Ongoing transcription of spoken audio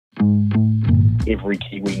every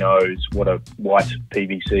Kiwi knows what a white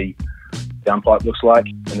PVC downpipe looks like.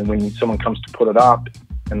 And then when someone comes to put it up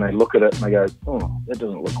and they look at it and they go, oh, that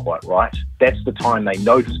doesn't look quite right, that's the time they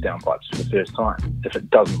notice downpipes for the first time, if it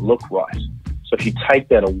doesn't look right. So if you take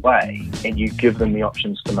that away and you give them the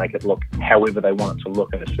options to make it look however they want it to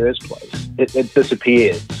look in the first place, it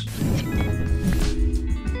disappears.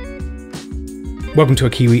 Welcome to a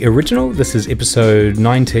Kiwi Original. This is episode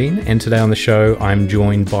 19, and today on the show I'm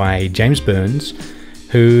joined by James Burns,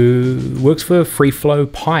 who works for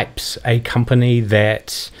Freeflow Pipes, a company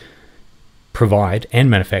that provide and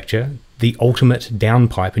manufacture the ultimate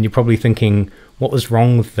downpipe. And you're probably thinking, what was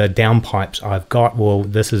wrong with the downpipes I've got? Well,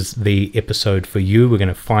 this is the episode for you. We're going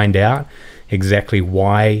to find out exactly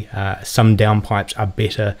why some downpipes are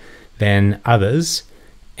better than others.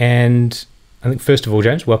 And I think first of all,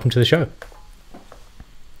 James, welcome to the show.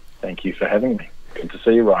 Thank you for having me. Good to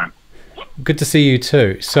see you, Ryan. Good to see you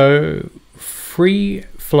too. So,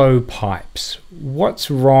 Freeflow Pipes.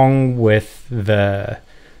 What's wrong with the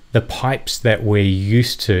pipes that we're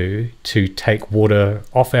used to take water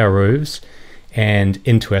off our roofs and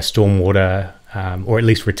into our stormwater, or at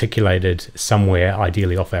least reticulated somewhere,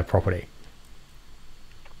 ideally off our property?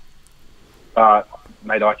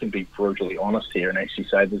 Mate, I can be brutally honest here and actually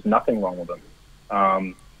say there's nothing wrong with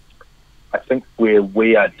them. I think where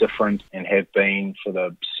we are different and have been for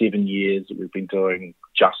the 7 years that we've been doing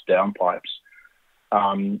just downpipes,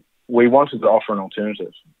 we wanted to offer an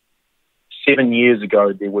alternative. 7 years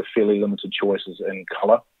ago, there were fairly limited choices in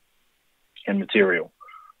colour and material.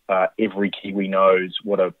 Every Kiwi knows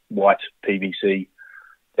what a white PVC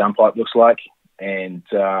downpipe looks like. And,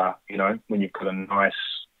 when you've got a nice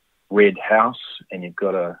red house and you've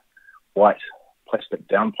got a white plastic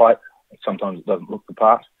downpipe, sometimes it doesn't look the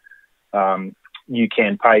part. You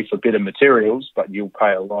can pay for better materials, but you'll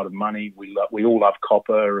pay a lot of money. We all love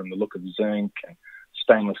copper and the look of zinc and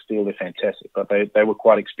stainless steel. They're fantastic, but they were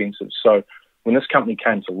quite expensive. So when this company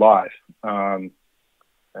came to life,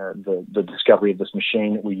 the discovery of this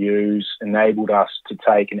machine that we use enabled us to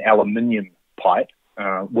take an aluminium pipe,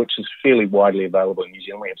 which is fairly widely available in New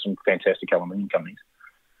Zealand. We have some fantastic aluminium companies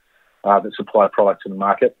that supply product to the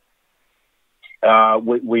market.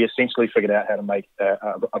 We essentially figured out how to make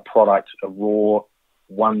a product, a raw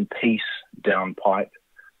one-piece downpipe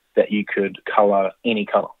that you could colour any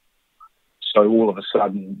colour. So all of a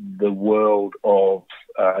sudden, the world of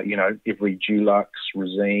every Dulux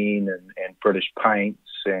resin and British paints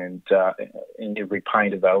and every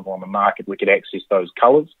paint available on the market, we could access those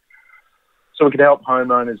colours. So we could help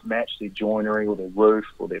homeowners match their joinery or their roof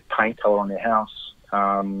or their paint colour on their house.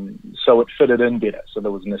 So it fitted in better. So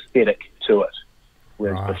there was an aesthetic to it.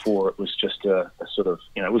 Whereas right. Before it was just a sort of,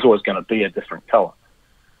 it was always going to be a different colour.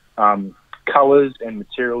 Colours and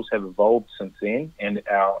materials have evolved since then, and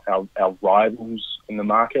our rivals in the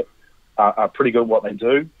market are pretty good at what they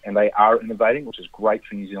do, and they are innovating, which is great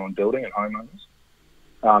for New Zealand building and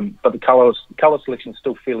homeowners. But the colour selection is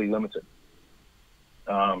still fairly limited.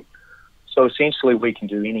 So essentially we can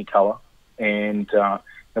do any colour, and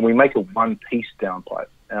we make a one-piece downpipe.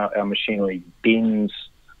 Our machinery bends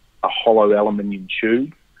a hollow aluminium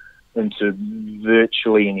tube into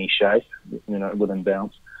virtually any shape, within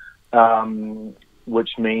bounds,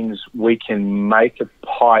 which means we can make a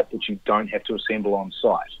pipe that you don't have to assemble on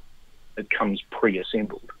site. It comes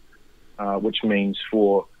pre-assembled, which means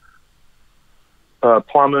for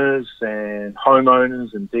plumbers and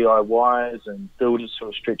homeowners and DIYs and builders who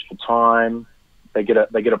are stretched for time, they get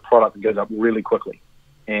a product that goes up really quickly.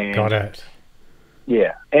 And got it.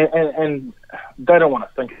 Yeah, and they don't want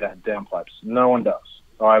to think about downpipes. No one does.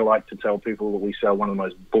 I like to tell people that we sell one of the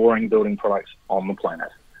most boring building products on the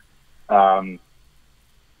planet.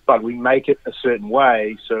 But we make it a certain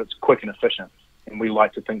way so it's quick and efficient. And we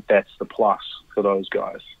like to think that's the plus for those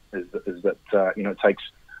guys, is that it takes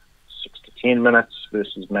 6 to 10 minutes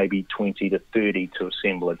versus maybe 20 to 30 to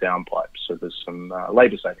assemble a downpipe. So there's some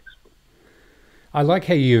labour savings. I like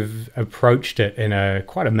how you've approached it in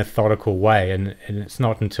quite a methodical way, and it's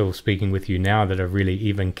not until speaking with you now that I've really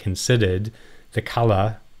even considered the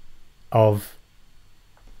colour of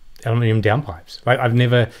aluminium downpipes. Like I've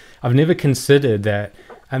never considered that.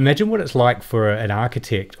 Imagine what it's like for an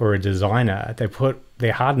architect or a designer. They put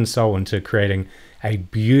their heart and soul into creating a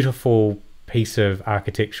beautiful piece of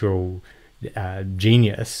architectural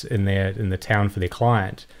genius in the town for their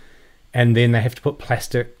client, and then they have to put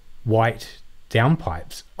plastic white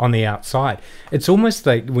downpipes on the outside. It's almost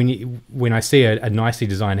like when I see a nicely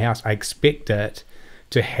designed house, I expect it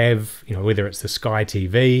to have, whether it's the Sky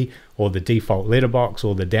TV or the default letterbox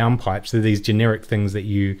or the downpipes, they're these generic things that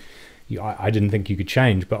I didn't think you could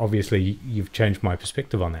change, but obviously you've changed my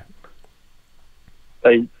perspective on that.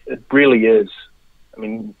 It really is. I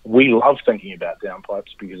mean, we love thinking about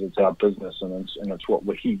downpipes because it's our business and it's what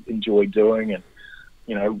we enjoy doing. And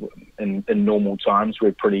you know, in normal times,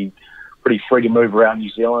 we're pretty free to move around New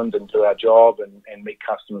Zealand and do our job and meet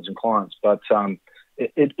customers and clients. But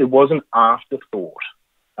it was an afterthought.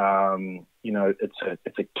 You know,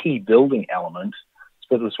 it's a key building element,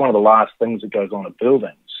 but it's one of the last things that goes on a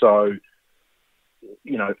building. So,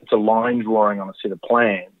 you know, it's a line drawing on a set of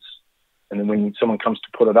plans, and then when someone comes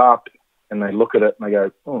to put it up and they look at it and they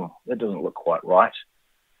go, "Oh, that doesn't look quite right,"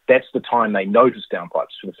 that's the time they notice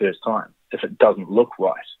downpipes for the first time, if it doesn't look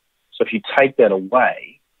right. So if you take that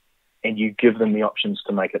away and you give them the options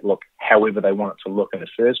to make it look however they want it to look in the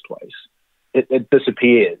first place, it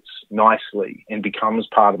disappears nicely and becomes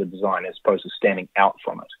part of the design as opposed to standing out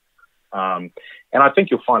from it. And I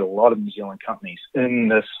think you'll find a lot of New Zealand companies in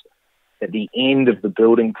this, at the end of the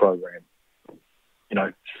building program, you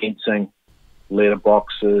know, fencing,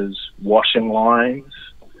 letterboxes, washing lines.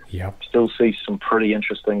 Yep. Still see some pretty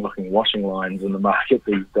interesting looking washing lines in the market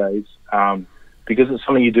these days, because it's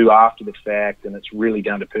something you do after the fact, and it's really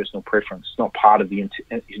down to personal preference. It's not part of the, you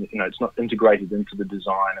know, it's not integrated into the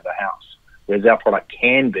design of the house, whereas our product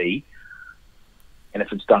can be. And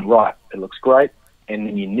if it's done right, it looks great, and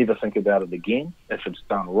then you never think about it again. If it's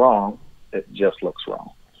done wrong, it just looks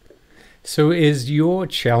wrong. So is your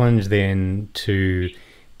challenge then to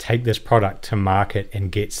take this product to market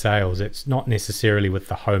and get sales? It's not necessarily with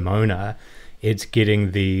the homeowner, it's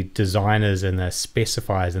getting the designers and the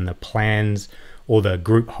specifiers and the plans or the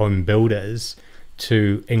group home builders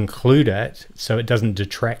to include it so it doesn't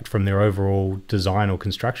detract from their overall design or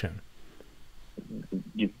construction.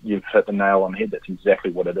 You've hit the nail on the head. That's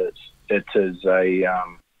exactly what it is. It is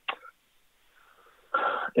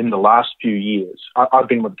in the last few years, I've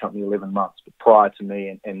been with the company 11 months, but prior to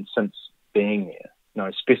me and since being there, you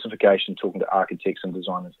know, specification, talking to architects and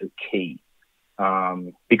designers is key.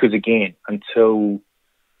 Because again, until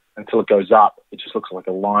it goes up, it just looks like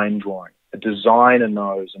a line drawing. A designer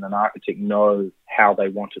knows and an architect knows how they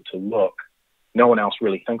want it to look. No one else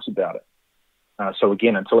really thinks about it. So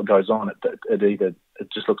again, until it goes on, it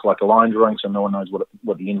just looks like a line drawing, so no one knows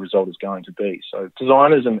what the end result is going to be. So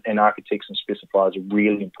designers and architects and specifiers are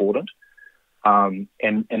really important. And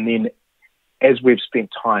then as we've spent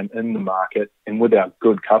time in the market and with our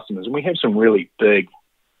good customers, and we have some really big,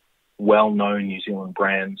 well-known New Zealand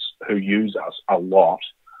brands who use us a lot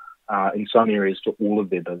in some areas for all of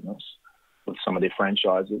their business with some of their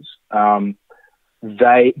franchises.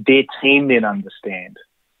 Their team then understand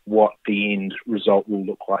what the end result will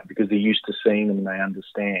look like because they're used to seeing them and they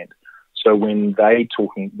understand. So when they're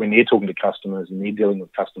talking to customers and they're dealing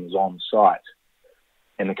with customers on site,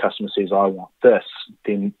 and the customer says, "I want this,"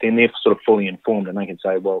 then they're sort of fully informed and they can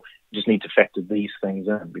say, "Well, you just need to factor these things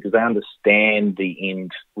in," because they understand the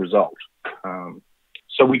end result.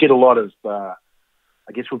 So we get a lot of, I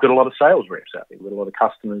guess we've got a lot of sales reps out there. We've got a lot of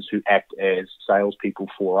customers who act as salespeople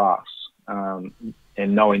for us.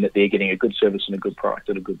 And knowing that they're getting a good service and a good product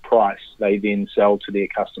at a good price, they then sell to their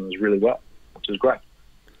customers really well, which is great.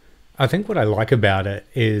 I think what I like about it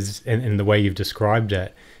is, in the way you've described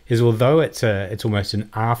it, is although it's almost an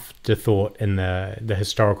afterthought in the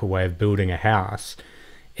historical way of building a house,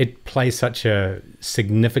 it plays such a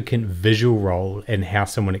significant visual role in how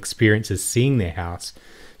someone experiences seeing their house.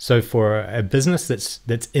 So for a business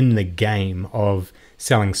that's in the game of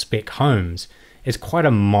selling spec homes, it's quite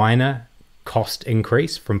a minor cost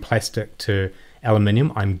increase from plastic to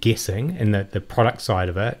aluminium, I'm guessing, in the product side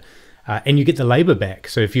of it, and you get the labor back.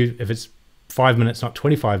 So if it's 5 minutes, not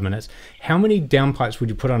 25 minutes, how many downpipes would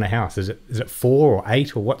you put on a house? Is it 4 or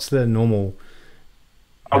 8, or what's the normal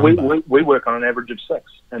number? We work on an average of 6,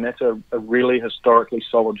 and that's a really historically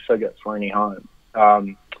solid figure for any home.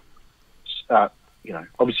 You know,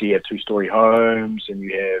 obviously you have 2-story homes, and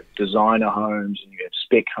you have designer homes, and you have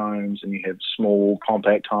spec homes, and you have small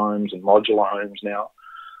compact homes and modular homes now.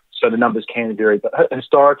 So the numbers can vary, but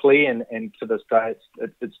historically and to this day,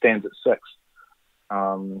 it stands at 6.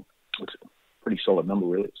 It's a pretty solid number,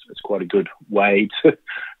 really. It's quite a good way to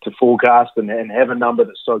forecast and have a number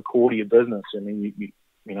that's so core to your business. I mean,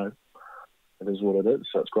 you know, it is what it is.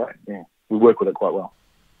 So it's great. Yeah, we work with it quite well.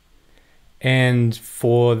 And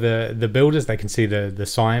for the builders, they can see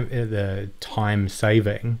the time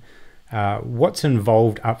saving. What's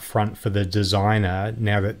involved up front for the designer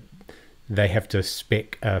now that they have to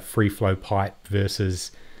spec a Freeflow pipe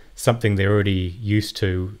versus something they're already used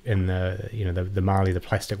to in the Marley, the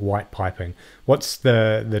plastic white piping? What's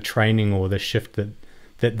the training or the shift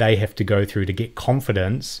that they have to go through to get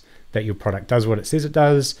confidence that your product does what it says it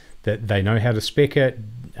does, that they know how to spec it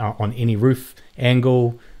on any roof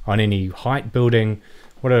angle? on any height building?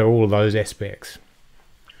 What are all of those aspects?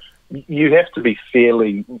 You have to be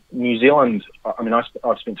fairly New Zealand. I mean,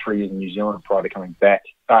 I've spent 3 years in New Zealand prior to coming back.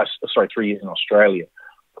 3 years in Australia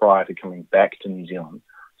prior to coming back to New Zealand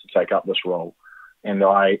to take up this role. And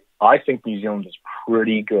I think New Zealand is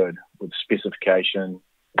pretty good with specification,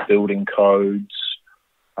 building codes,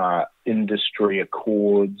 industry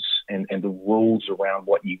accords, and the rules around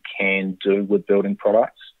what you can do with building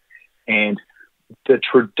products. And the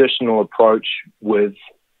traditional approach with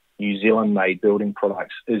New Zealand-made building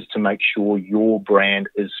products is to make sure your brand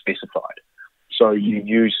is specified. So you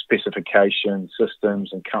use specification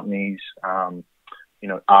systems and companies.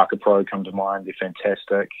 Archipro come to mind. They're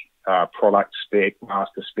fantastic. Product spec,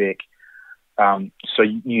 master spec. So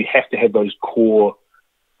you have to have those core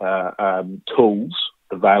tools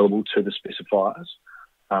available to the specifiers.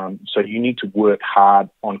 So you need to work hard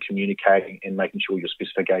on communicating and making sure your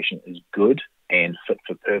specification is good and fit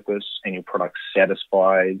for purpose, and your product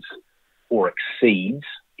satisfies or exceeds,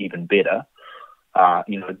 even better,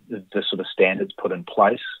 the sort of standards put in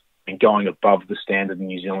place. And going above the standard in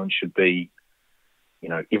New Zealand should be,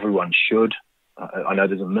 everyone should. I know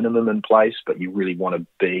there's a minimum in place, but you really want to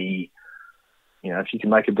be, if you can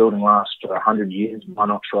make a building last for 100 years, why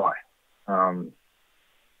not try?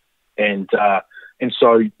 And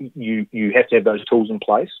so you have to have those tools in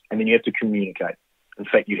place, and then you have to communicate. In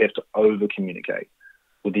fact, you have to over-communicate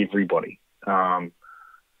with everybody, letting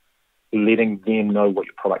them know what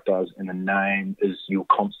your product does, and the name is your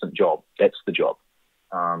constant job. That's the job.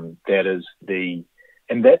 And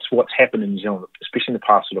that's what's happened in New Zealand, especially in the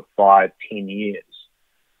past sort of 5-10 years.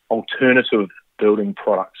 Alternative building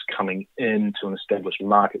products coming into an established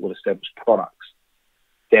market with established products.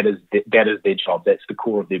 That is their job. That's the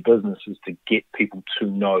core of their business, is to get people to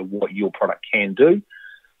know what your product can do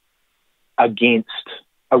against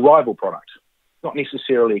a rival product, not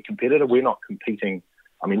necessarily a competitor. We're not competing.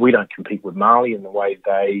 I mean, we don't compete with Marley in the way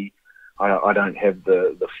I don't have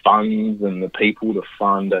the funds and the people to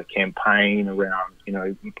fund a campaign around,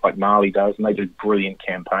 like Marley does, and they do brilliant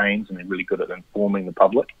campaigns, and they're really good at informing the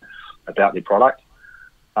public about their product.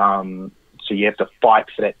 So you have to fight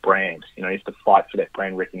for that brand. You have to fight for that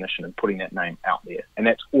brand recognition and putting that name out there. And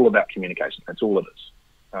that's all about communication. That's all it is.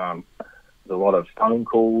 There's a lot of phone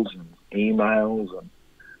calls and emails and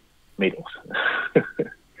meetings.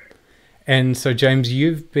 And so, James,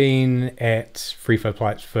 you've been at Freeflow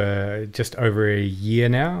Pipes for just over a year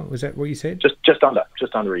now. Was that what you said? Just under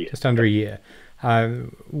a year. Just under a year.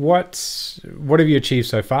 What have you achieved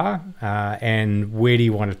so far, and where do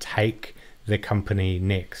you want to take the company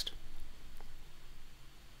next?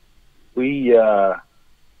 We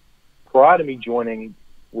prior to me joining,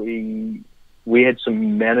 we had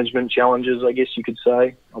some management challenges, I guess you could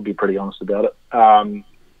say. I'll be pretty honest about it.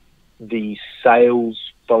 The sales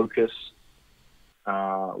focus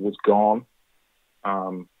was gone.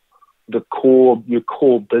 Your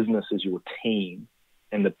core business is your team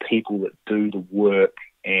and the people that do the work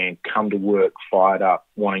and come to work fired up,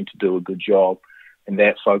 wanting to do a good job, and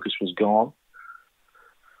that focus was gone.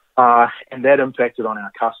 And that impacted on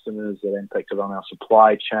our customers, it impacted on our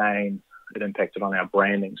supply chain, it impacted on our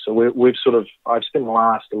branding. So I've spent the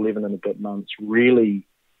last 11 and a bit months really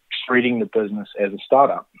treating the business as a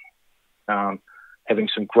startup, having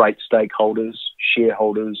some great stakeholders,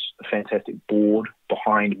 shareholders, a fantastic board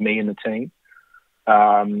behind me and the team,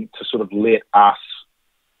 to sort of let us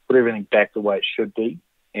put everything back the way it should be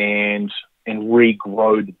and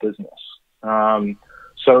regrow the business.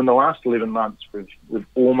 So in the last 11 months, we've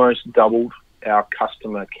almost doubled our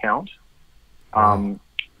customer count.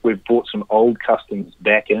 We've brought some old customers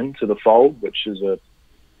back into the fold, which is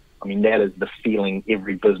that is the feeling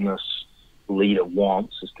every business leader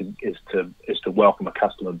wants, is to welcome a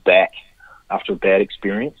customer back after a bad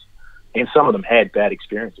experience. And some of them had bad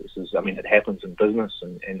experiences. It happens in business,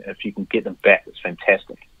 and if you can get them back, it's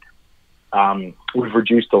fantastic. We've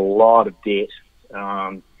reduced a lot of debt.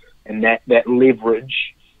 And that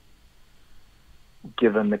leverage,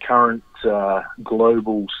 given the current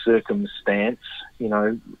global circumstance,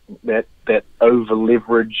 that over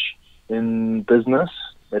leverage in business,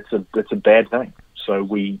 that's a bad thing. So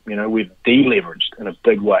we've deleveraged in a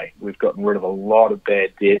big way. We've gotten rid of a lot of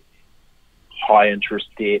bad debt, high interest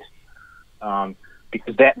debt,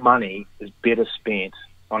 because that money is better spent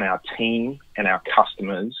on our team and our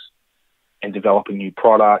customers and developing new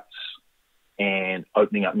products and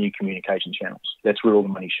opening up new communication channels. That's where all the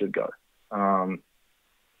money should go.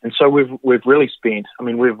 And so we've really spent,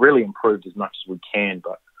 we've really improved as much as we can,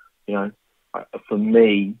 but, for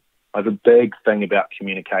me, I have a big thing about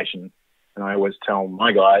communication, and I always tell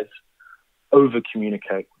my guys,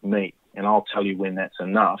 over-communicate with me. and I'll tell you when that's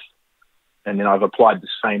enough. And then I've applied the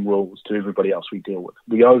same rules to everybody else we deal with.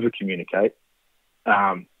 We over-communicate,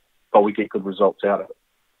 but we get good results out of it.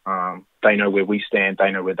 They know where we stand.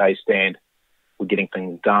 They know where they stand. We're getting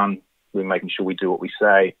things done. We're making sure we do what we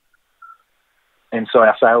say. And so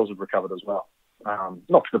our sales have recovered as well.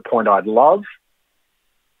 Not to the point I'd love,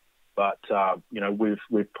 but,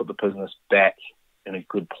 we've put the business back in a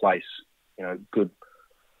good place, good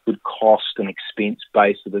cost and expense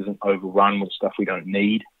base that isn't overrun with stuff we don't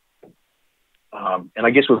need. And I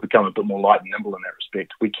guess we've become a bit more light and nimble in that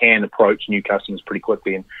respect. We can approach new customers pretty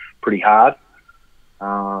quickly and pretty hard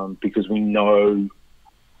because we know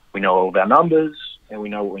all of our numbers and we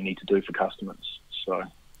know what we need to do for customers. So,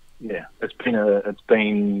 yeah, it's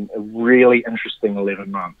been a really interesting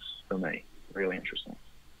 11 months for me. Really interesting.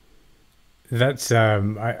 That's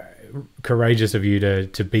courageous of you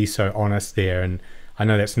to be so honest there, and I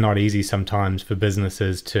know that's not easy sometimes for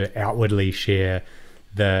businesses to outwardly share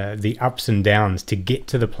the ups and downs to get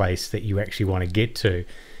to the place that you actually want to get to.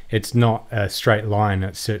 It's not a straight line.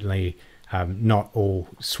 It's certainly not all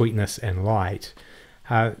sweetness and light.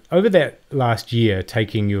 Over that last year,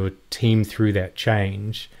 taking your team through that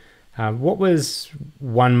change, what was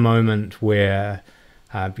one moment where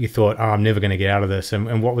you thought, oh, I'm never going to get out of this?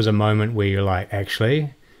 And what was a moment where you're like,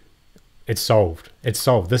 actually, it's solved. It's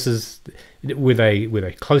solved. This is, were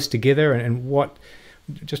they close together? And what,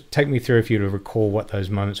 just take me through if you to recall what those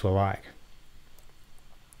moments were like.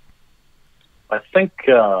 I think,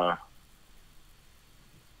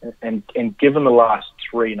 and given the last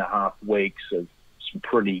 3.5 weeks of some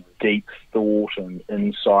pretty deep thought and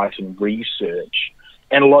insight and research,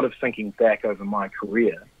 and a lot of thinking back over my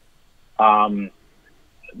career,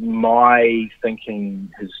 my thinking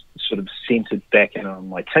has sort of centered back in on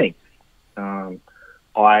my team.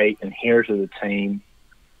 I inherited a team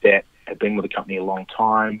that had been with the company a long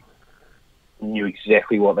time, knew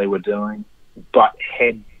exactly what they were doing, but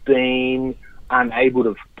had been unable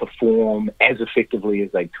to perform as effectively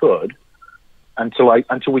as they could until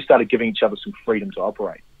we started giving each other some freedom to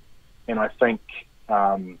operate. And I think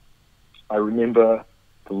I remember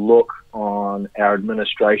the look on our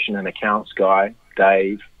administration and accounts guy,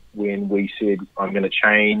 Dave, when we said, I'm going to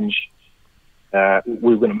change, we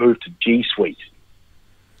were going to move to G Suite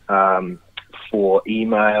for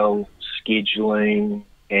email, scheduling,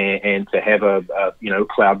 and to have a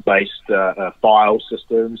cloud-based file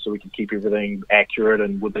system so we could keep everything accurate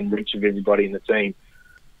and within reach of everybody in the team.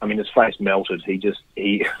 I mean, his face melted. He'd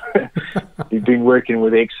been working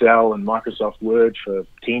with Excel and Microsoft Word for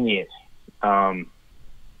 10 years. But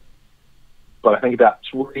I think about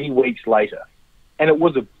 3 weeks later, and it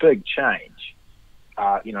was a big change,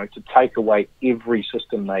 to take away every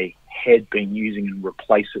system they had been using and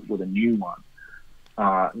replace it with a new one.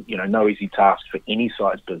 No easy task for any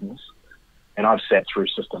size business. And I've sat through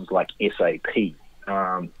systems like SAP,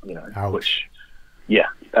 which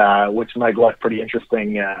made life pretty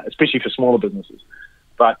interesting, especially for smaller businesses.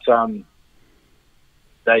 But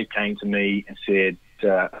Dave came to me and said,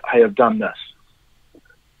 hey, I've done this.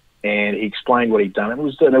 And he explained what he'd done. It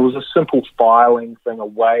was a simple filing thing, a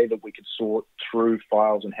way that we could sort through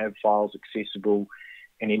files and have files accessible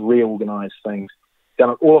and then reorganize things.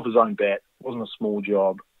 Done it all off his own bat. It wasn't a small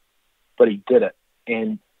job, but he did it.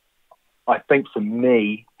 And I think for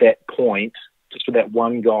me, that point, just for that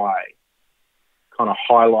one guy, kind of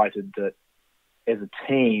highlighted that as a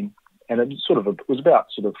team, and it was about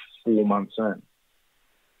 4 months in,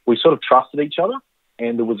 we sort of trusted each other,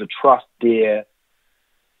 and there was a trust there.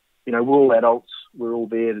 We're all adults. We're all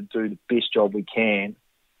there to do the best job we can.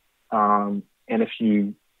 And if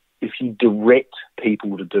you direct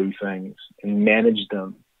people to do things and manage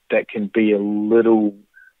them, that can be a little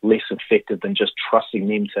less effective than just trusting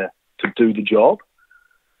them to do the job.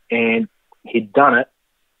 And he'd done it.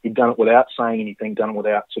 He'd done it without saying anything, done it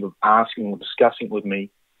without sort of asking or discussing it with me.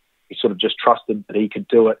 He sort of just trusted that he could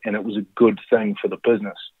do it, and it was a good thing for the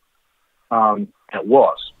business. It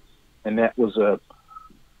was. And that was a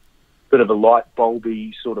bit of a light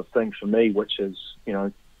bulby sort of thing for me, which is,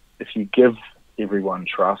 if you give everyone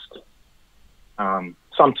trust,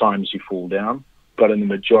 sometimes you fall down, but in the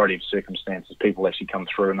majority of circumstances, people actually come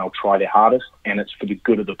through and they'll try their hardest, and it's for the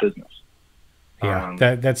good of the business. Yeah,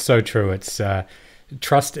 that's so true. It's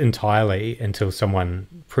trust entirely until someone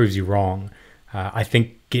proves you wrong, I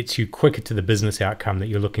think gets you quicker to the business outcome that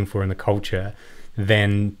you're looking for in the culture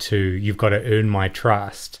than to, you've got to earn my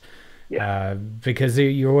trust. Yeah. Because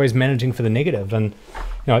you're always managing for the negative. And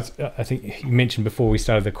I think you mentioned before we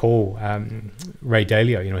started the call, Ray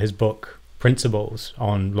Dalio, his book Principles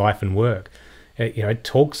on Life and Work, it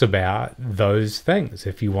talks about those things.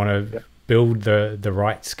 If you want to build the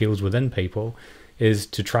right skills within people is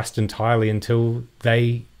to trust entirely until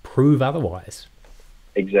they prove otherwise.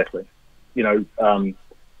 Exactly. You know,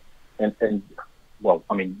 and well,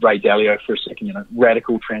 I mean, Ray Dalio for a second, you know,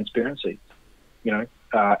 radical transparency, you know,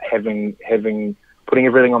 putting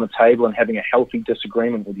everything on the table and having a healthy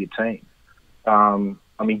disagreement with your team.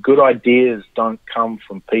 I mean, good ideas don't come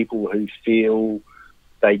from people who feel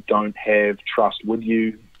they don't have trust with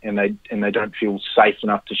you and they don't feel safe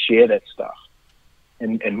enough to share that stuff.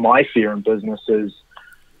 And my fear in business is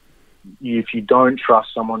if you don't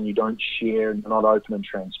trust someone, you don't share, and you're not open and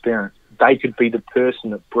transparent, they could be the person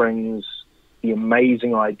that brings the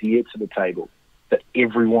amazing idea to the table that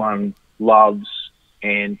everyone loves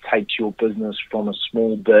and takes your business from a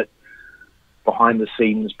small bit behind the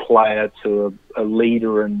scenes player to a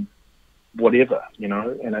leader and whatever, you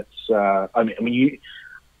know. And it's I mean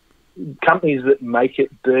companies that make it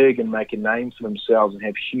big and make a name for themselves and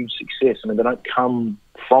have huge success, I mean, they don't come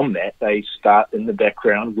from that. They start in the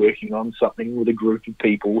background working on something with a group of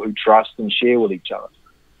people who trust and share with each other.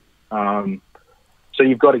 So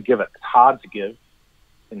you've got to give it. It's hard to give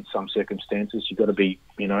in some circumstances. You've got to be,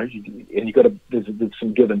 you know, and you've got to, there's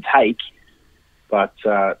some give and take, but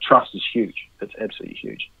trust is huge. It's absolutely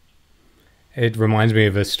huge. It reminds me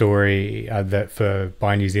of a story that for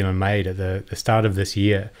Buy New Zealand Made at the start of this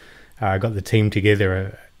year. I got the team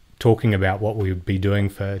together talking about what we would be doing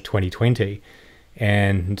for 2020.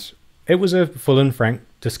 And it was a full and frank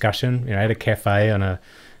discussion, you know, at a cafe on a,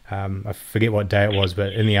 I forget what day it was,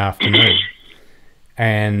 but in the afternoon.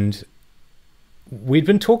 And we'd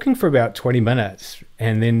been talking for about 20 minutes.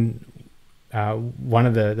 And then one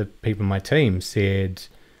of the people in my team said,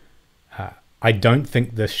 I don't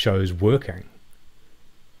think this show's working.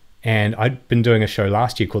 And I'd been doing a show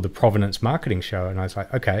last year called the Provenance Marketing Show. And I was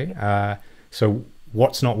like, okay, so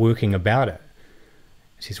what's not working about it?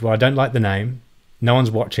 She says, well, I don't like the name. No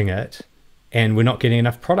one's watching it. And we're not getting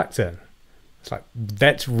enough products in. It's like,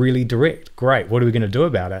 that's really direct. Great. What are we going to do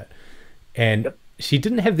about it? And she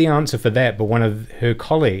didn't have the answer for that. But one of her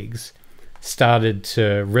colleagues started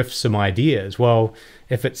to riff some ideas. Well,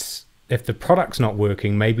 if the product's not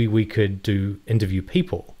working, maybe we could interview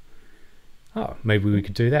people. Oh, maybe we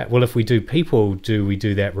could do that. Well, if we do people, do we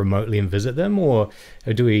do that remotely and visit them, or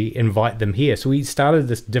do we invite them here? So we started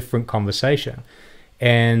this different conversation,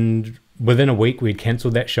 and within a week we'd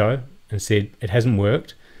cancelled that show and said it hasn't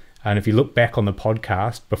worked. And if you look back on the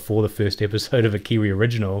podcast before the first episode of a Kiwi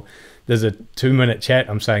original, there's a 2-minute chat.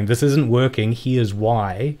 I'm saying this isn't working. Here's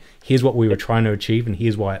why. Here's what we were trying to achieve, and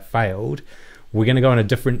here's why it failed. We're going to go on a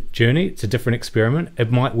different journey. It's a different experiment.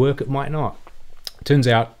 It might work. It might not. Turns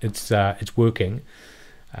out it's working.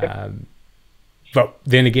 But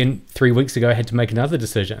then again, 3 weeks ago, I had to make another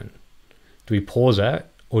decision. Do we pause it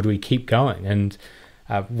or do we keep going? And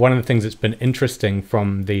one of the things that's been interesting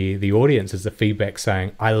from the audience is the feedback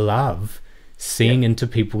saying, I love seeing into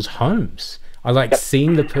people's homes. I like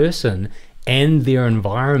seeing the person and their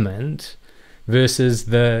environment versus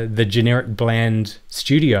the generic bland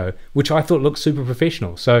studio, which I thought looked super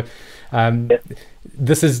professional. So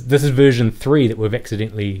this is version 3 that we've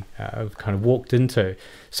accidentally kind of walked into.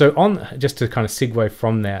 So just to kind of segue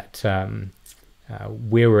from that,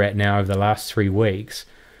 where we're at now over the last 3 weeks,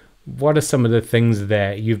 what are some of the things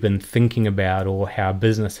that you've been thinking about, or how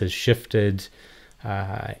business has shifted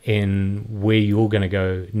in where you're going to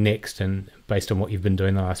go next, and based on what you've been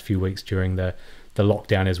doing the last few weeks during the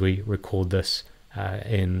lockdown as we record this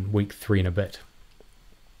in week 3 and a bit?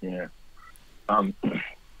 Yeah.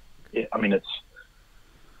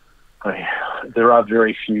 There are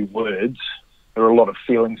very few words. There are a lot of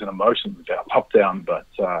feelings and emotions about lockdown, but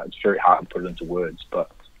it's very hard to put it into words.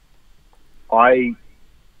 But I'm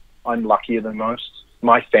luckier than most.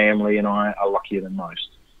 My family and I are luckier than most.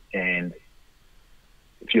 And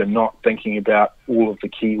if you're not thinking about all of the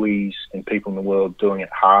Kiwis and people in the world doing it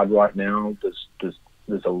hard right now,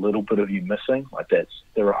 there's a little bit of you missing.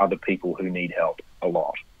 There are other people who need help a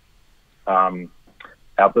lot.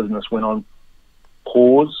 Our business went on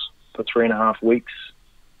pause for 3.5 weeks,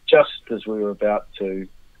 just as we were about to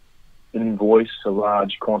invoice a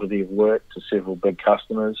large quantity of work to several big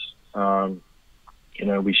customers.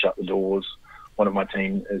 We shut the doors. One of my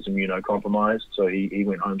team is immunocompromised, so he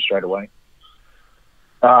went home straight away.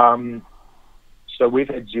 So we've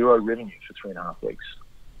had 0 revenue for 3.5 weeks.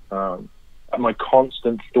 My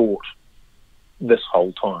constant thought this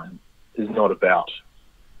whole time is not about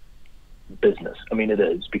business. I mean, it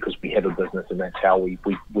is, because we have a business, and that's how we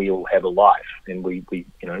all have a life, and we pay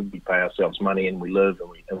ourselves money, and we live,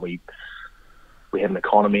 and we have an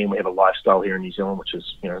economy, and we have a lifestyle here in New Zealand, which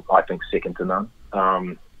is, I think, second to none.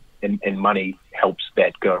 And money helps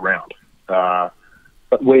that go around.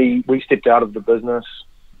 But we stepped out of the business,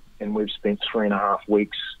 and we've spent 3.5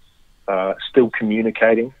 weeks still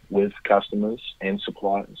communicating with customers and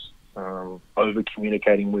suppliers, over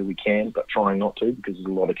communicating where we can, but trying not to, because there's a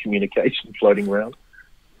lot of communication floating around,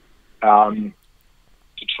 to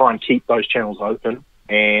try and keep those channels open,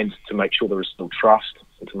 and to make sure there is still trust,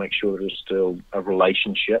 and to make sure there is still a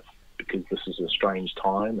relationship, because this is a strange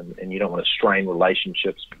time, and you don't want to strain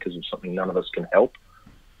relationships because of something none of us can help.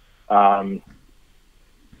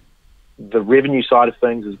 The revenue side of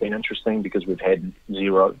things has been interesting because we've had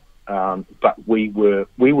zero, but we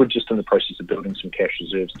were just in the process of building some cash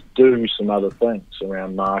reserves to do some other things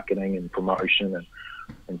around marketing and promotion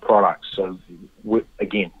and products. So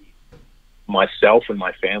again, myself and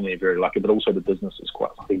my family are very lucky, but also the business is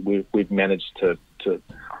quite lucky. We've managed to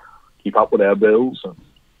keep up with our bills and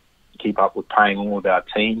keep up with paying all of our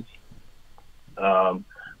team,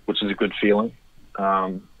 which is a good feeling.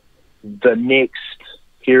 The next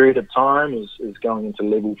period of time is going into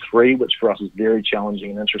level 3, which for us is very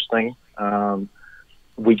challenging and interesting.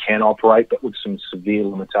 We can operate, but with some severe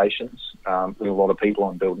limitations. There's a lot of people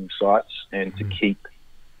on building sites, and to keep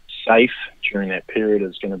safe during that period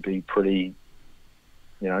is going to be pretty,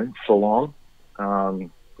 full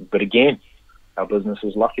on. But again, our business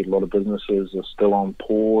is lucky. A lot of businesses are still on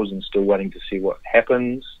pause and still waiting to see what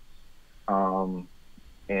happens.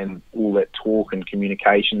 And all that talk and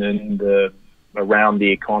communication around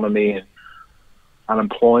the economy and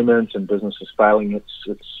unemployment and businesses failing, it's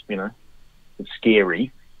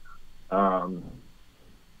scary.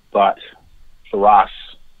 But for us,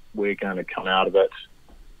 we're going to come out of it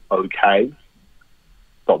okay.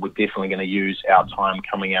 But we're definitely going to use our time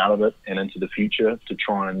coming out of it and into the future to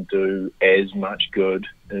try and do as much good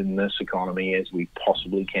in this economy as we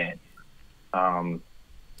possibly can.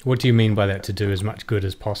 What do you mean by that, to do as much good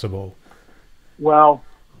as possible? Well,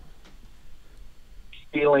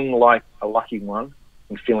 feeling like a lucky one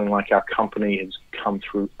and feeling like our company has come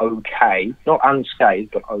through okay, not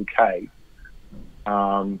unscathed, but okay.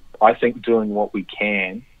 I think doing what we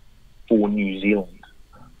can for New Zealand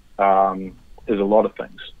is a lot of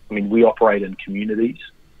things. I mean, we operate in communities.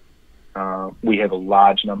 We have a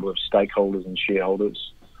large number of stakeholders and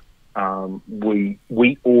shareholders.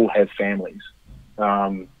 We all have families.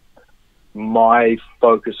 My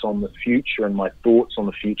focus on the future and my thoughts on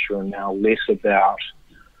the future are now less about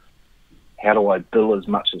how do I bill as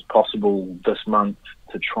much as possible this month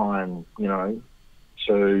to try and,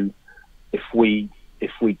 so if we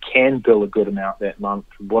can bill a good amount that month,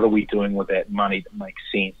 what are we doing with that money that makes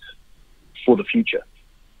sense for the future?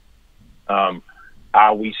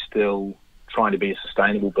 Are we still trying to be a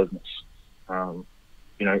sustainable business?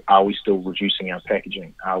 Are we still reducing our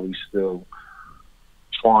packaging? Are we still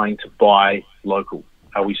trying to buy local?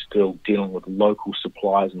 Are we still dealing with local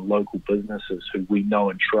suppliers and local businesses who we know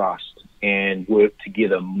and trust, and work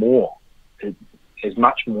together more, as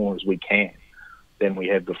much more as we can than we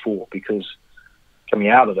have before? Because coming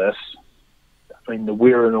out of this, I mean,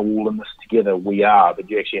 we're all in this together, we are, but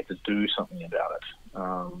you actually have to do something about it.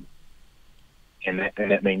 And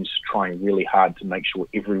that means trying really hard to make sure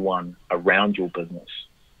everyone around your business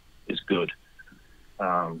is good.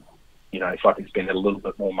 If I can spend a little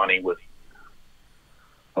bit more money with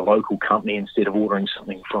a local company instead of ordering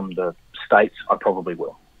something from the States, I probably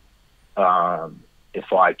will.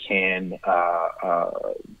 If I can,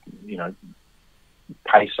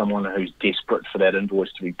 pay someone who's desperate for that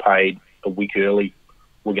invoice to be paid a week early,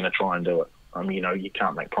 we're going to try and do it. You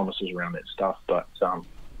can't make promises around that stuff, but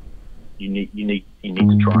you need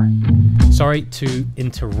to try. Sorry to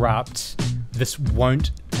interrupt. This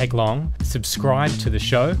won't take long. Subscribe to the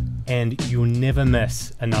show and you'll never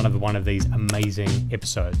miss another one of these amazing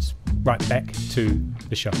episodes. Right, back to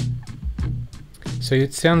the show. So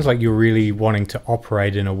it sounds like you're really wanting to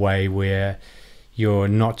operate in a way where you're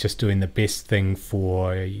not just doing the best thing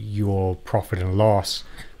for your profit and loss,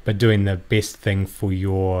 but doing the best thing for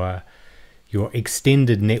your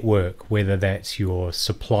extended network, whether that's your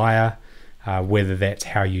supplier, whether that's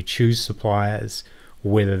how you choose suppliers,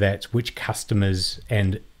 whether that's which customers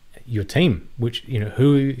and your team, which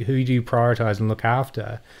who do you prioritize and look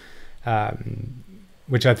after,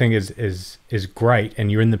 which I think is great,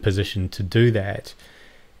 and you're in the position to do that.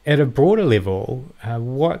 At a broader level,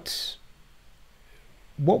 what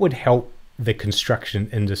would help the construction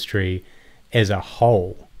industry as a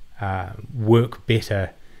whole work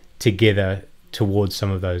better together towards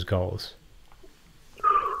some of those goals?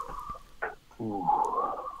 Ooh,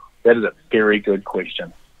 that is a very good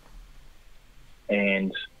question,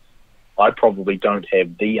 and I probably don't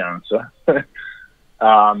have the answer.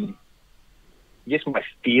 I guess my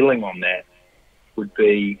feeling on that would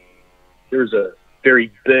be there's a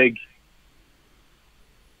very big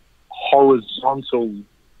horizontal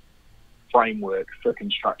framework for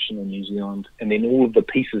construction in New Zealand, and then all of the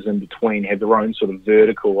pieces in between have their own sort of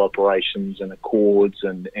vertical operations and accords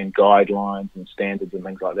and guidelines and standards and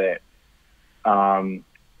things like that. And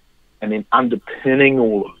then underpinning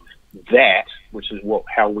all of that, which is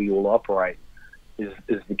how we all operate, is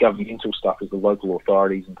the governmental stuff, is the local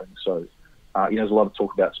authorities and things. So, there's a lot of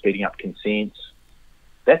talk about speeding up consents.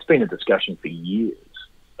 That's been a discussion for years.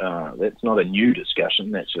 That's not a new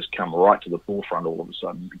discussion. That's just come right to the forefront all of a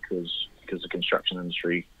sudden because the construction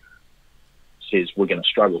industry says we're going to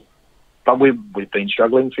struggle. But we've been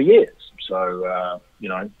struggling for years. So,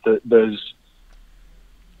 there's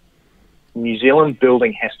New Zealand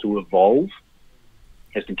building has to evolve,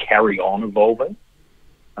 has to carry on evolving.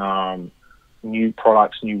 New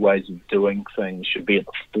products, new ways of doing things should be at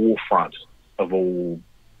the forefront of all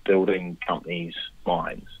building companies'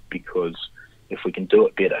 minds, because if we can do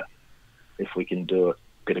it better, if we can do it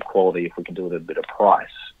better quality, if we can do it at a better price,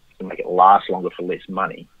 and make it last longer for less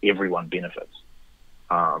money, everyone benefits.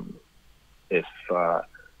 If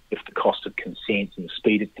the cost of consents and the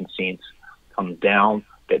speed of consents comes down,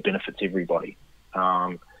 that benefits everybody.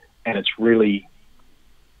 And it's really,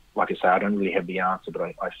 like I say, I don't really have the answer, but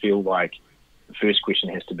I feel like the first question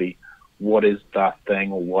has to be, what is the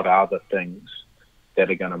thing, or what are the things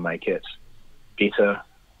that are going to make it better,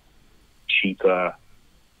 cheaper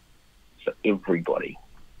for everybody,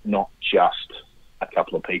 not just a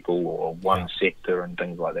couple of people or one sector and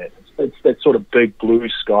things like that. It's that sort of big blue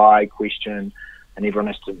sky question, and everyone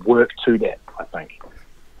has to work to that, I think.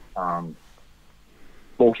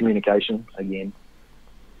 More communication, again,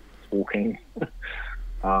 talking.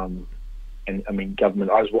 And I mean,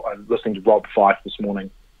 government, I was listening to Rob Fife this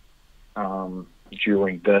morning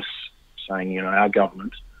during this, saying, our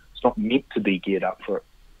government, it's not meant to be geared up for it,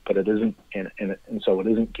 but it isn't, and so it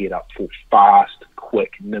isn't geared up for fast,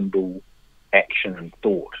 quick, nimble action and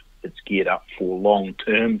thought. It's geared up for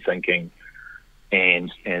long-term thinking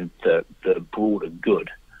and the broader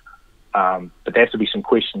good. But there has to be some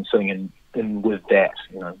questions sitting in with that.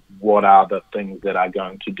 What are the things that are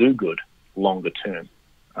going to do good longer term?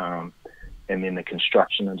 And then the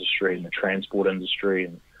construction industry and the transport industry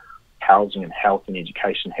and housing and health and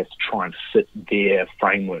education have to try and fit their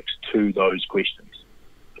frameworks to those questions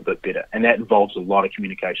a bit better. And that involves a lot of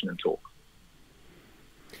communication and talk.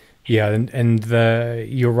 Yeah, and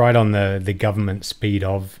you're right on the government speed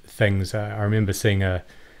of things. I remember seeing a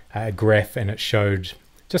graph, and it showed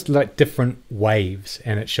just like different waves,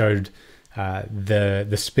 and it showed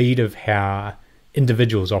the speed of how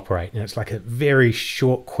individuals operate, and it's like a very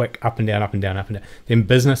short, quick up and down, up and down, up and down. Then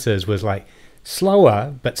businesses was like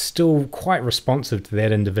slower, but still quite responsive to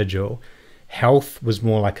that individual. Health was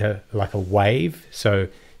more like a wave, so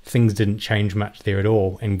things didn't change much there at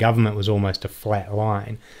all, and government was almost a flat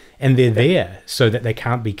line. And they're there so that they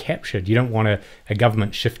can't be captured. You don't want a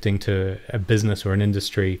government shifting to a business or an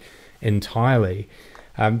industry entirely.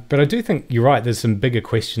 But I do think you're right. There's some bigger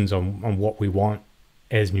questions on what we want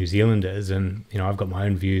as New Zealanders, and I've got my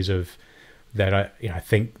own views of that. I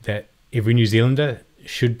think that every New Zealander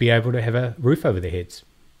should be able to have a roof over their heads.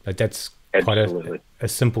 Like that's Absolutely. quite a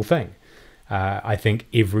simple thing. I think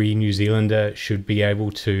every New Zealander should be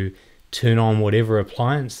able to turn on whatever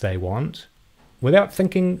appliance they want without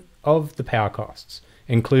thinking of the power costs,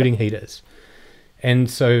 including heaters.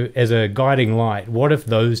 And so as a guiding light, what if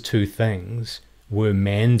those two things were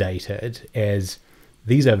mandated as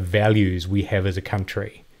these are values we have as a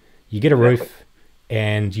country? You get a roof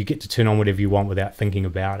and you get to turn on whatever you want without thinking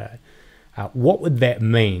about it. What would that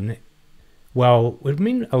mean? Well, it would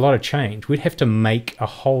mean a lot of change. We'd have to make a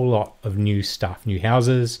whole lot of new stuff, new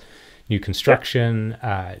houses, new construction,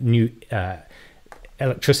 new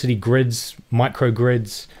electricity grids,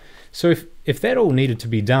 microgrids. So if that all needed to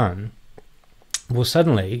be done, well,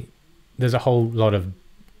 suddenly there's a whole lot of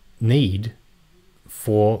need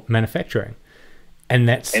for manufacturing. And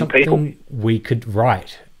that's something we could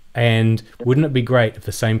write. And wouldn't it be great if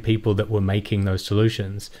the same people that were making those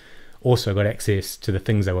solutions also got access to the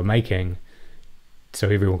things they were making, so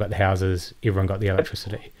everyone got the houses, everyone got the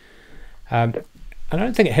electricity? I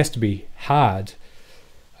don't think it has to be hard,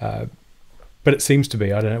 but it seems to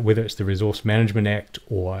be. I don't know whether it's the Resource Management Act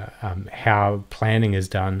or how planning is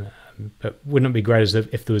done, but wouldn't it be great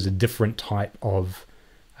if there was a different type of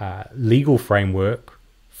legal framework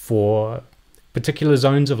for particular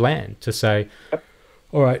zones of land to say,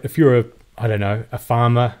 all right, if you're a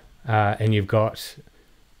farmer and you've got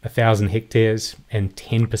 1,000 hectares and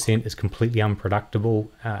 10% is completely unproductive,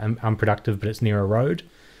 but it's near a road,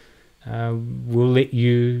 we'll let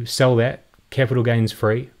you sell that capital gains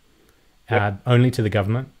free, only to the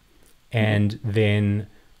government, and then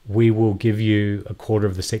we will give you a quarter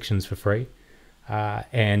of the sections for free,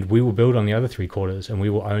 and we will build on the other 3/4, and we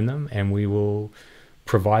will own them, and we will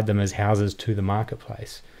provide them as houses to the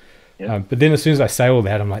marketplace. But then as soon as I say all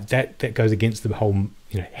that, I'm like, that goes against the whole,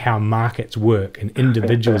 how markets work and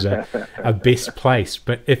individuals are best placed.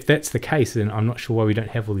 But if that's the case, then I'm not sure why we don't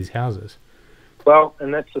have all these houses. Well,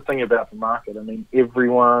 and that's the thing about the market. I mean,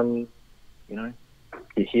 everyone, you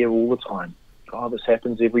hear all the time, oh, this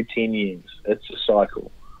happens every 10 years. It's a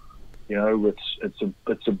cycle. It's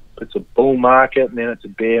a bull market, and then it's a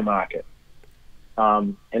bear market.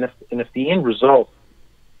 And if the end result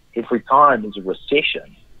every time is a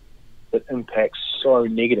recession, that impacts so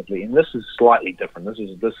negatively. And this is slightly different. This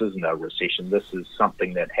isn't a recession. This is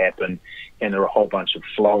something that happened, and there are a whole bunch of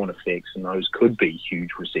flow-on effects, and those could be huge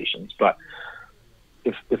recessions. But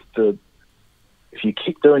if you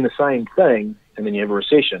keep doing the same thing, and then you have a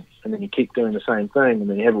recession, and then you keep doing the same thing, and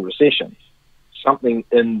then you have a recession, something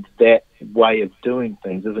in that way of doing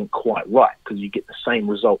things isn't quite right, because you get the same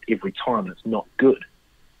result every time, and it's not good.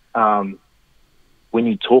 When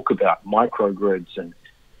you talk about microgrids and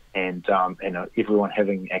everyone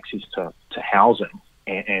having access to housing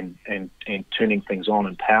and turning things on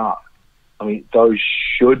in power, I mean, those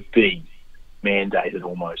should be mandated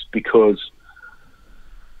almost, because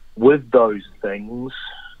with those things,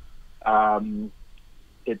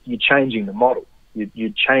 you're changing the model. You're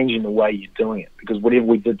changing the way you're doing it, because whatever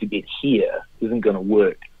we did to get here isn't going to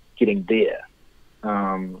work getting there.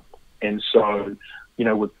 And so,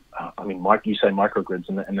 Mike, you say microgrids,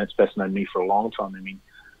 and that's fascinated me for a long time. I mean,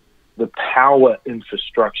 the power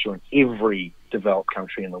infrastructure in every developed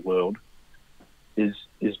country in the world is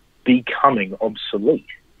becoming obsolete.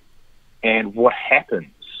 And what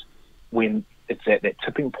happens when it's at that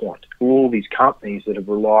tipping point? All these companies that have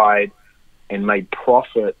relied and made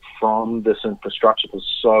profit from this infrastructure for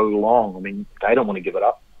so long, I mean, they don't want to give it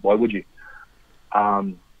up. Why would you?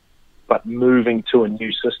 But moving to a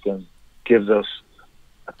new system gives us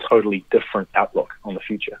a totally different outlook on the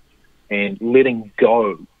future. And letting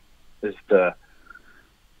go is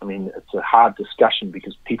it's a hard discussion,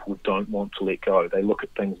 because people don't want to let go. They look at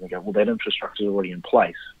things and go, well, that infrastructure is already in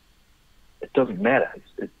place. It doesn't matter.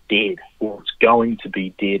 It's dead, or it's going to be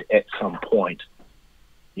dead at some point.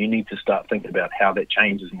 You need to start thinking about how that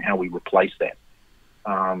changes and how we replace that.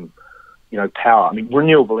 Power. I mean,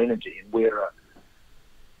 renewable energy, and we're a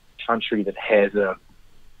country that has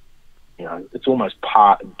it's almost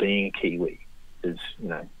part of being a Kiwi.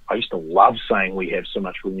 I used to love saying we have so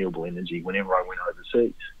much renewable energy whenever I went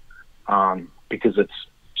overseas, because it's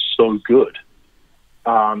so good.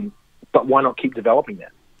 But why not keep developing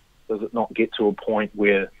that? Does it not get to a point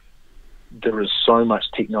where there is so much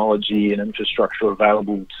technology and infrastructure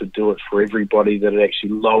available to do it for everybody that it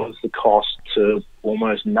actually lowers the cost to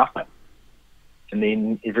almost nothing, and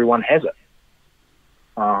then everyone has it?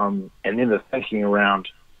 And then the thinking around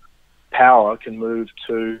power can move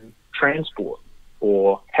to transport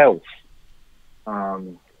or health. A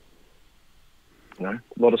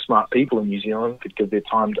lot of smart people in New Zealand could give their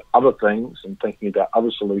time to other things and thinking about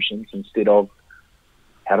other solutions, instead of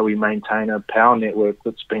how do we maintain a power network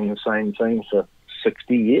that's been the same thing for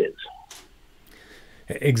 60 years.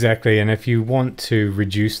 Exactly. And if you want to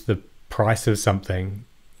reduce the price of something,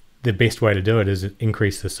 the best way to do it is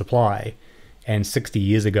increase the supply. And 60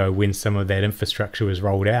 years ago, when some of that infrastructure was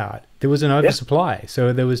rolled out, there was an oversupply.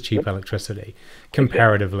 So there was cheap electricity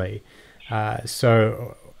comparatively.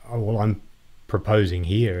 So all I'm proposing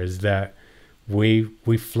here is that we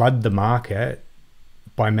flood the market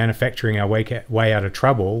by manufacturing our way out of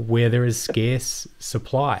trouble where there is scarce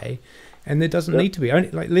supply, and there doesn't need to be.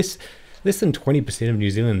 Only less than 20% of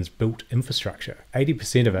New Zealand's built infrastructure.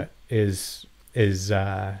 80% of it is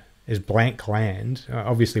blank land.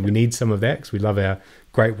 Obviously, we need some of that because we love our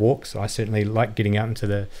great walks. I certainly like getting out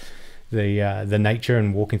into the nature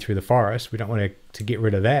and walking through the forest. We don't want to get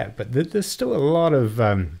rid of that, but there's still a lot of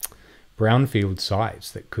brownfield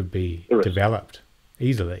sites that could be developed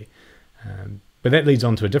easily. But that leads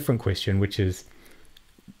on to a different question, which is,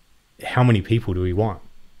 how many people do we want?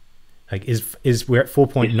 Like, is we're at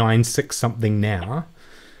 4.96 something now.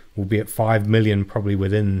 We'll be at 5 million probably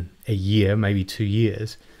within a year, maybe 2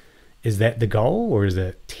 years. Is that the goal, or is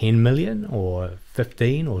it 10 million or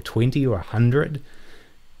 15 or 20 or 100?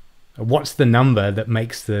 What's the number that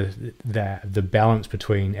makes the balance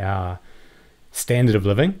between our standard of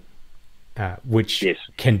living, which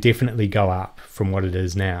can definitely go up from what it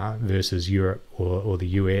is now versus Europe or the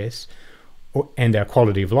US, and our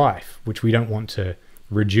quality of life, which we don't want to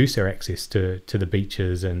reduce our access to the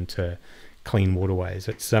beaches and to clean waterways.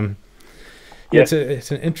 Yeah,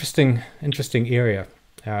 it's an interesting area.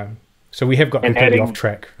 So we have got completely off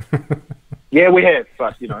track. Yeah, we have,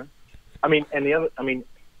 but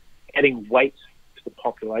adding weight to the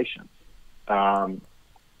population in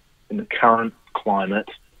the current climate,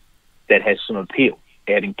 that has some appeal.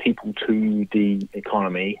 Adding people to the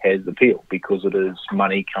economy has appeal because it is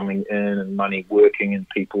money coming in and money working and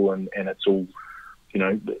people, and it's all,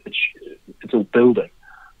 it's all building.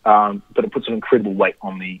 But it puts an incredible weight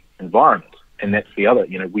on the environment. And that's the other,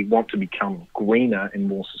 we want to become greener and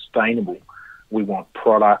more sustainable. We want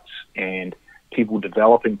products and people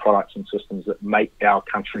developing products and systems that make our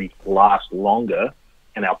country last longer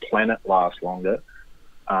and our planet last longer.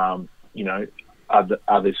 Are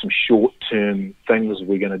there some short-term things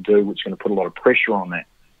we're going to do which are going to put a lot of pressure on that?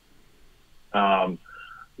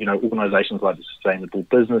 Organizations like the Sustainable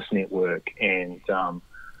Business Network and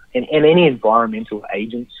any environmental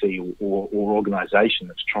agency or organization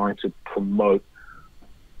that's trying to promote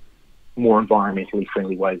more environmentally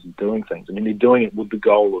friendly ways of doing things. I mean, they're doing it with the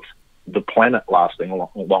goal of the planet lasting a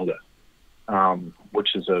lot longer,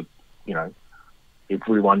 which is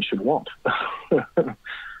everyone should want.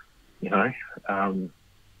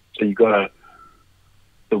 So you got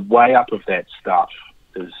the way up of that stuff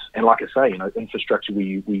is, and like I say, infrastructure where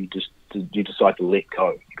you decide to let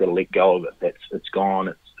go. You got to let go of it. It's gone.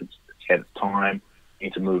 It's had its time. You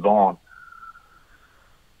need to move on,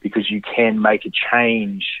 because you can make a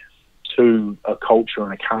change to a culture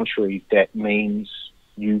and a country that means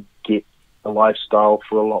you get a lifestyle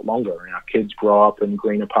for a lot longer, and our kids grow up in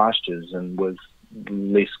greener pastures and with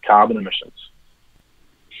less carbon emissions.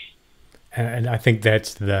 And I think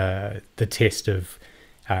that's the test of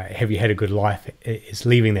have you had a good life? It's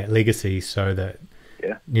leaving that legacy so that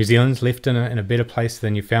New Zealand's left in a better place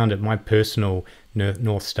than you found it. My personal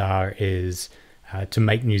North Star is to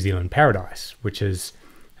make New Zealand paradise, which is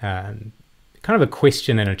kind of a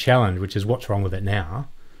question and a challenge, which is what's wrong with it now?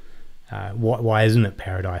 Why isn't it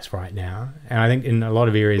paradise right now? And I think in a lot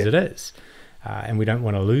of areas it is, and we don't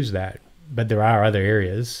want to lose that. But there are other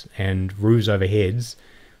areas and roofs over heads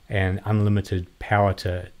and unlimited power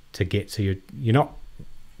to get. So you're not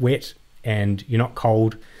wet and you're not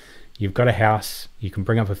cold. You've got a house. You can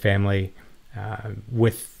bring up a family.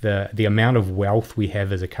 With the amount of wealth we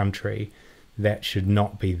have as a country, that should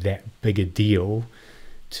not be that big a deal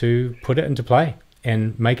to put it into play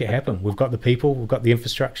and make it happen. We've got the people. We've got the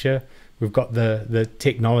infrastructure. We've got the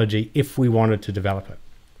technology if we wanted to develop it.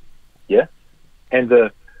 Yeah, and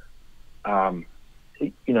the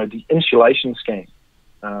insulation scheme.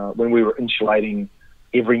 When we were insulating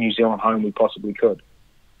every New Zealand home we possibly could,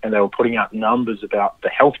 and they were putting out numbers about the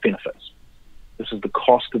health benefits. This is the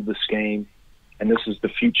cost of the scheme, and this is the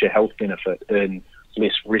future health benefit in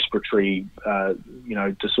less respiratory,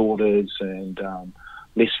 disorders and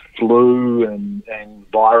less flu and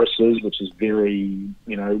viruses, which is very,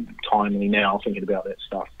 timely now thinking about that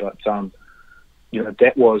stuff. But,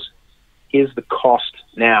 that was, here's the cost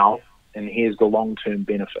now, and here's the long-term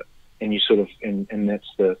benefit. And you sort of, and that's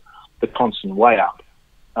the constant way up.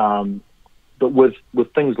 But with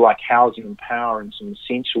things like housing and power and some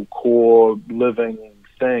essential core living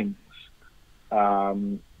things,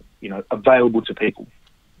 available to people,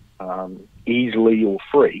 easily or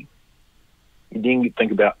free, and then you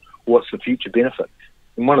think about what's the future benefit.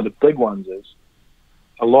 And one of the big ones is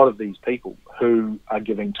a lot of these people who are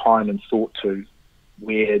giving time and thought to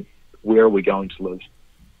where are we going to live?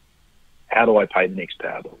 How do I pay the next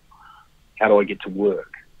power bill? How do I get to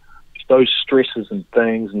work? Those stresses and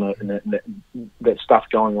things and that stuff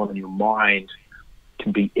going on in your mind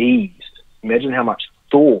can be eased. Imagine how much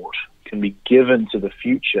thought can be given to the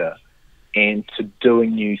future and to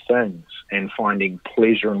doing new things and finding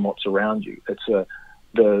pleasure in what's around you. It's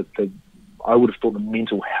I would have thought the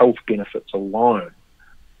mental health benefits alone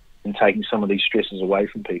in taking some of these stresses away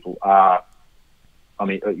from people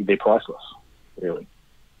they're priceless, really.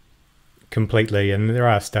 Completely. And there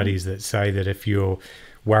are studies that say that if you're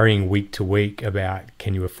worrying week to week about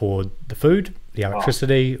can you afford the food, the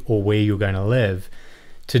electricity, or where you're going to live,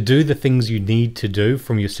 to do the things you need to do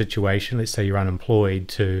from your situation, let's say you're unemployed,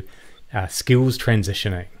 to skills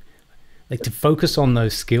transitioning, like to focus on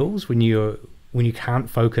those skills when you can't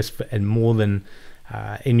focus and more than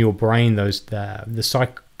in your brain, the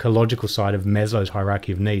psychological side of Maslow's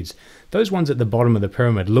hierarchy of needs, those ones at the bottom of the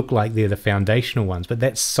pyramid look like they're the foundational ones, but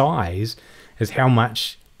that size is how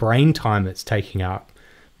much brain time it's taking up,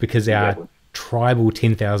 because our tribal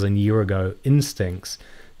 10,000 year ago instincts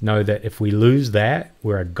know that if we lose that,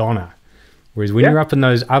 we're a goner. Whereas when you're up in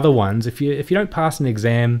those other ones, if you don't pass an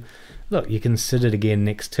exam, look, you can sit it again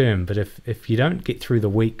next term. But if you don't get through the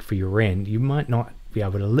week for your rent, you might not be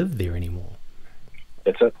able to live there anymore.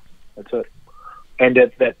 That's it. That's it. And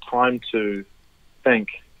at that time to think,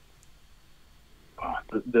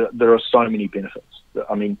 there are so many benefits.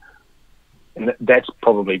 I mean, and that's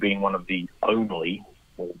probably been one of the only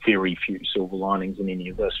or very few silver linings in any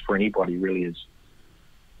of this for anybody really is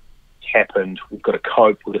happened. We've got to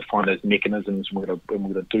cope. We've got to find those mechanisms. We've got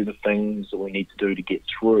to do the things that we need to do to get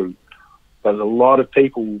through. But there's a lot of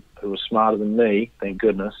people who are smarter than me, thank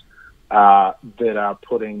goodness, that are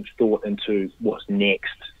putting thought into what's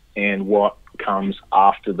next and what comes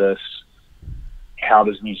after this. How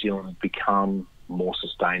does New Zealand become more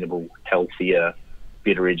sustainable, healthier,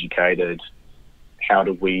 better educated? How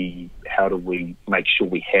do we make sure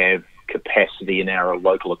we have capacity in our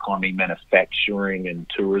local economy, manufacturing and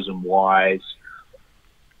tourism wise?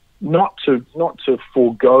 Not to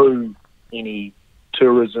forego any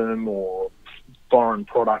tourism or foreign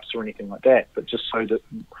products or anything like that, but just so that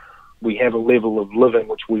we have a level of living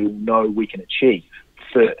which we know we can achieve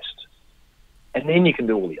first, and then you can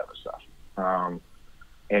do all the other stuff.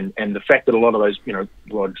 And the fact that a lot of those, you know,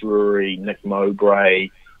 Rod Drury, Nick Mowbray,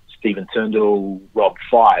 Stephen Tyndall, Rob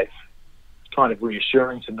Fife, it's kind of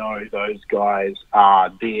reassuring to know those guys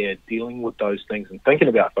are there dealing with those things and thinking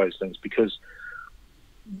about those things, because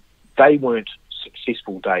they weren't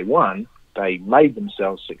successful day one. They made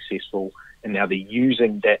themselves successful, and now they're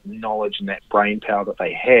using that knowledge and that brain power that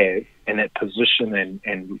they have and that position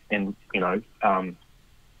and you know,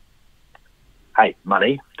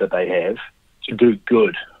 money that they have to do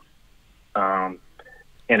good. And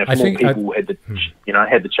if more people had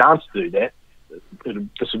the chance to do that,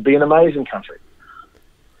 this would be an amazing country.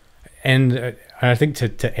 And I think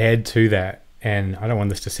to add to that, and I don't want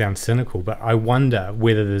this to sound cynical, but I wonder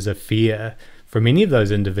whether there's a fear for many of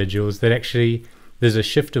those individuals that actually there's a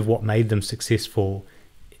shift of what made them successful.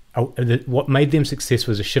 What made them success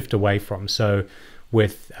was a shift away from. So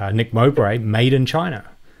with Nick Mowbray, made in China.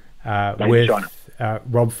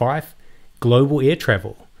 Rob Fife, global air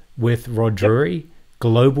travel. With Rod Drury,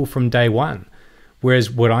 global from day one. Whereas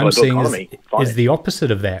what I'm seeing is the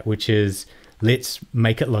opposite of that, which is let's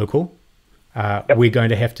make it local. We're going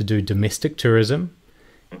to have to do domestic tourism.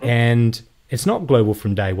 And it's not global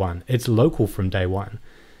from day one. It's local from day one.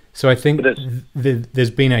 So I think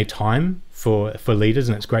there's been a time for leaders,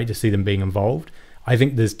 and it's great to see them being involved. I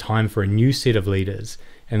think there's time for a new set of leaders.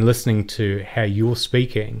 And listening to how you're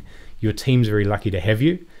speaking, your team's very lucky to have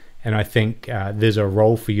you. And I think there's a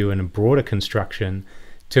role for you in a broader construction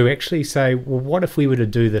to actually say, well, what if we were to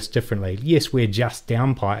do this differently? Yes, we're just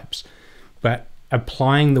downpipes, but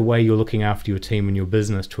applying the way you're looking after your team and your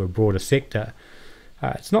business to a broader sector,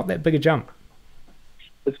 it's not that big a jump.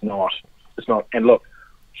 It's not. It's not. And look,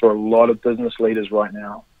 for a lot of business leaders right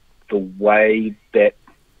now, the way that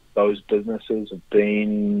those businesses have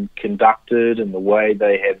been conducted and the way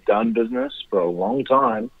they have done business for a long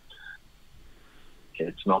time,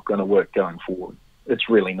 it's not going to work going forward. It's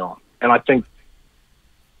really not. And I think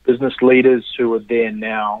business leaders who are there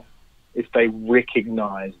now, if they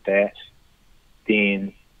recognize that,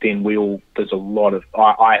 then there's a lot of,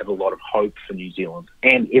 I have a lot of hope for New Zealand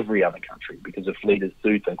and every other country, because if leaders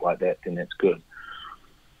do think like that, then that's good.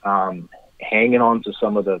 Hanging on to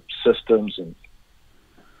some of the systems and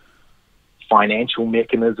financial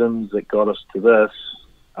mechanisms that got us to this,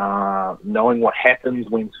 knowing what happens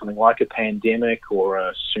when something like a pandemic or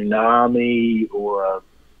a tsunami or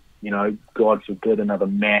God forbid, another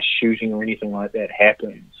mass shooting or anything like that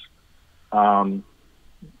happens,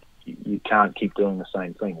 you can't keep doing the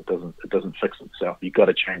same thing. It doesn't fix itself. You've got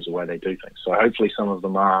to change the way they do things. So hopefully some of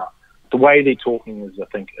them are. The way they're talking is, I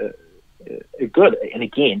think, good. And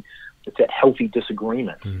again, it's that healthy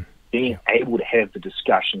disagreement. Being able to have the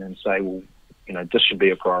discussion and say, well, this should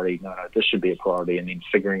be a priority. No, this should be a priority. And then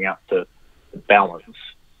figuring out the balance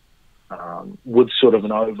with sort of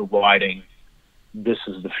an overriding, this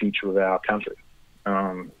is the future of our country.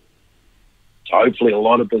 So hopefully a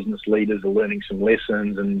lot of business leaders are learning some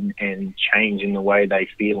lessons and changing the way they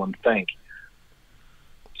feel and think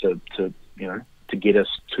to get us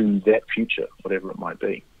to that future, whatever it might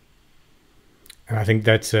be. And I think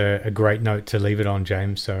that's a great note to leave it on,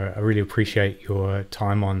 James. So I really appreciate your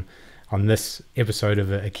time on this episode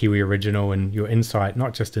of a Kiwi Original and your insight,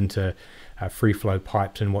 not just into Freeflow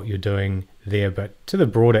Pipes and what you're doing there, but to the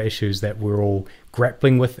broader issues that we're all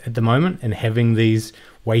grappling with at the moment, and having these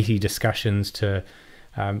weighty discussions to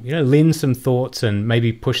lend some thoughts and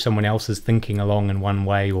maybe push someone else's thinking along in one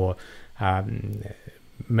way, or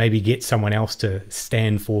maybe get someone else to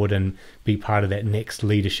stand forward and be part of that next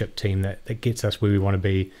leadership team that gets us where we want to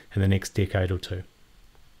be in the next decade or two.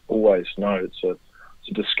 Always. No, it's a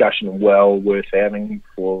discussion well worth having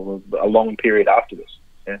for a long period after this.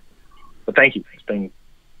 Yeah. But thank you. It's been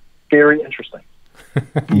very interesting.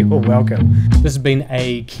 You're welcome. This has been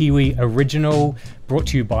a Kiwi original brought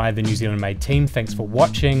to you by the New Zealand Made team. Thanks for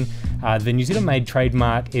watching. The New Zealand Made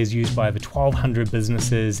trademark is used by over 1,200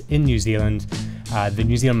 businesses in New Zealand. The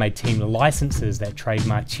New Zealand Made team licenses that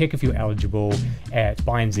trademark. Check if you're eligible at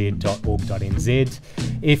bynz.org.nz.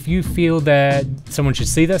 If you feel that someone should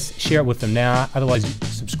see this, share it with them now. Otherwise,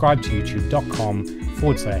 subscribe to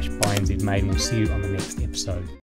youtube.com/bynzmade, and we'll see you on the next episode.